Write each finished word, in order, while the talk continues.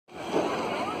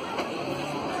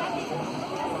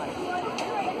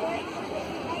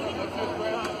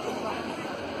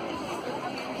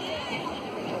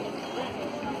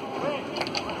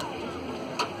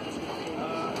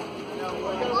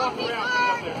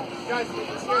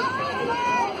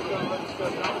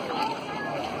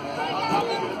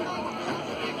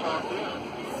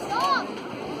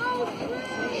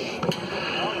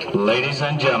Ladies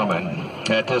and gentlemen,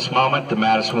 at this moment, the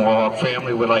Madison Warhawk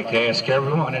family would like to ask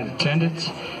everyone in attendance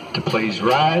to please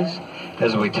rise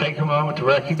as we take a moment to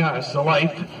recognize the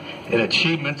life and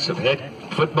achievements of head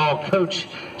football coach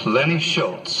Lenny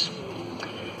Schultz.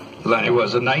 Lenny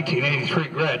was a 1983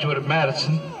 graduate of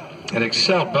Madison and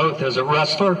excelled both as a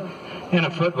wrestler and a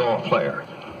football player.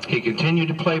 He continued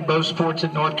to play both sports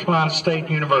at North Carolina State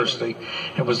University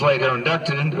and was later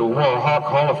inducted into the Warhawk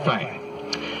Hall of Fame.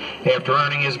 After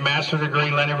earning his master's degree,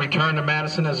 Lenny returned to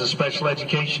Madison as a special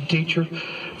education teacher,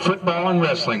 football and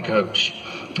wrestling coach,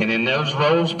 and in those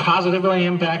roles positively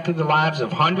impacted the lives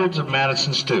of hundreds of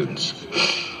Madison students.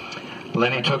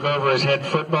 Lenny took over as head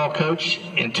football coach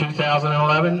in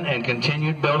 2011 and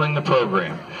continued building the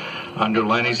program. Under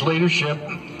Lenny's leadership,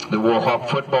 the Warhawk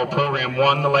football program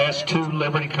won the last 2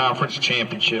 Liberty Conference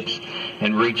championships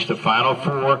and reached the Final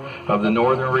Four of the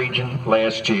Northern Region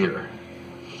last year.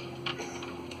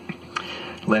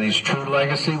 Lenny's true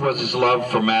legacy was his love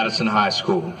for Madison High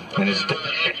School and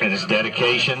his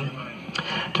dedication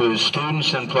to his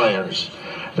students and players.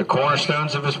 The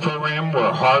cornerstones of his program were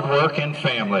hard work and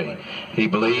family. He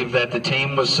believed that the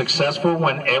team was successful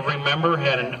when every member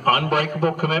had an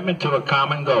unbreakable commitment to a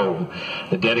common goal,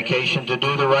 the dedication to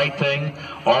do the right thing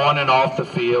on and off the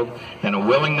field, and a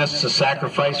willingness to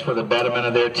sacrifice for the betterment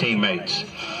of their teammates.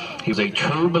 He was a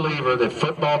true believer that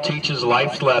football teaches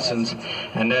life's lessons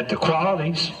and that the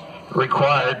qualities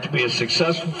required to be a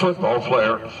successful football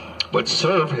player would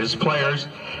serve his players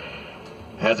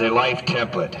as a life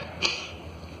template.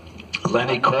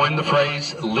 Lenny coined the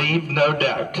phrase, "leave no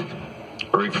doubt,"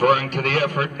 referring to the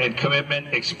effort and commitment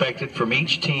expected from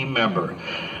each team member.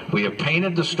 We have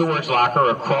painted the storage locker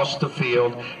across the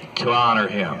field to honor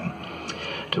him.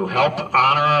 To help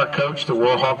honor our coach, the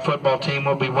Warhawk football team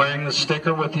will be wearing the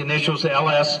sticker with the initials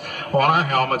LS on our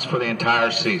helmets for the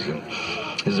entire season.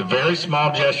 It is a very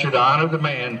small gesture to honor the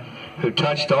man who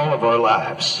touched all of our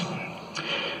lives.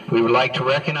 We would like to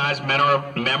recognize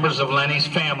members of Lenny's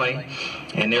family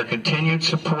and their continued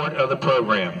support of the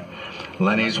program.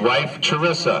 Lenny's wife,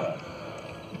 Charissa,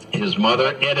 his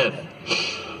mother, Edith,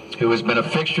 who has been a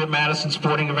fixture at Madison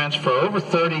sporting events for over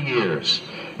 30 years,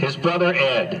 his brother,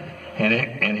 Ed,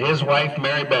 and his wife,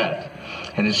 Mary Beth,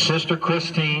 and his sister,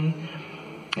 Christine,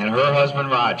 and her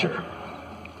husband, Roger.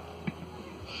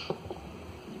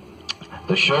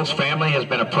 The Schultz family has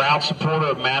been a proud supporter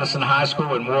of Madison High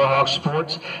School and Warhawk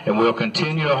sports and will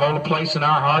continue to hold a place in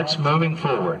our hearts moving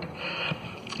forward.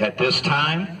 At this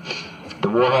time, the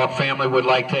Warhawk family would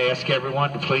like to ask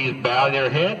everyone to please bow their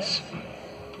heads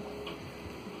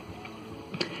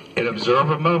and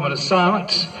observe a moment of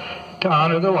silence to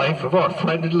honor the life of our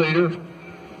friend and leader,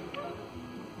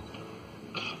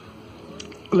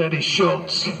 Lenny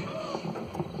Schultz.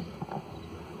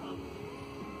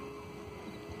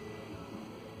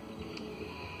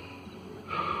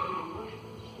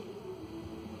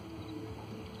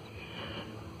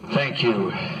 Thank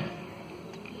you.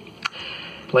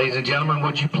 Ladies and gentlemen,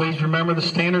 would you please remember the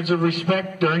standards of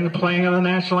respect during the playing of the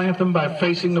national anthem by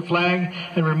facing the flag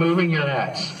and removing your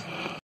hats?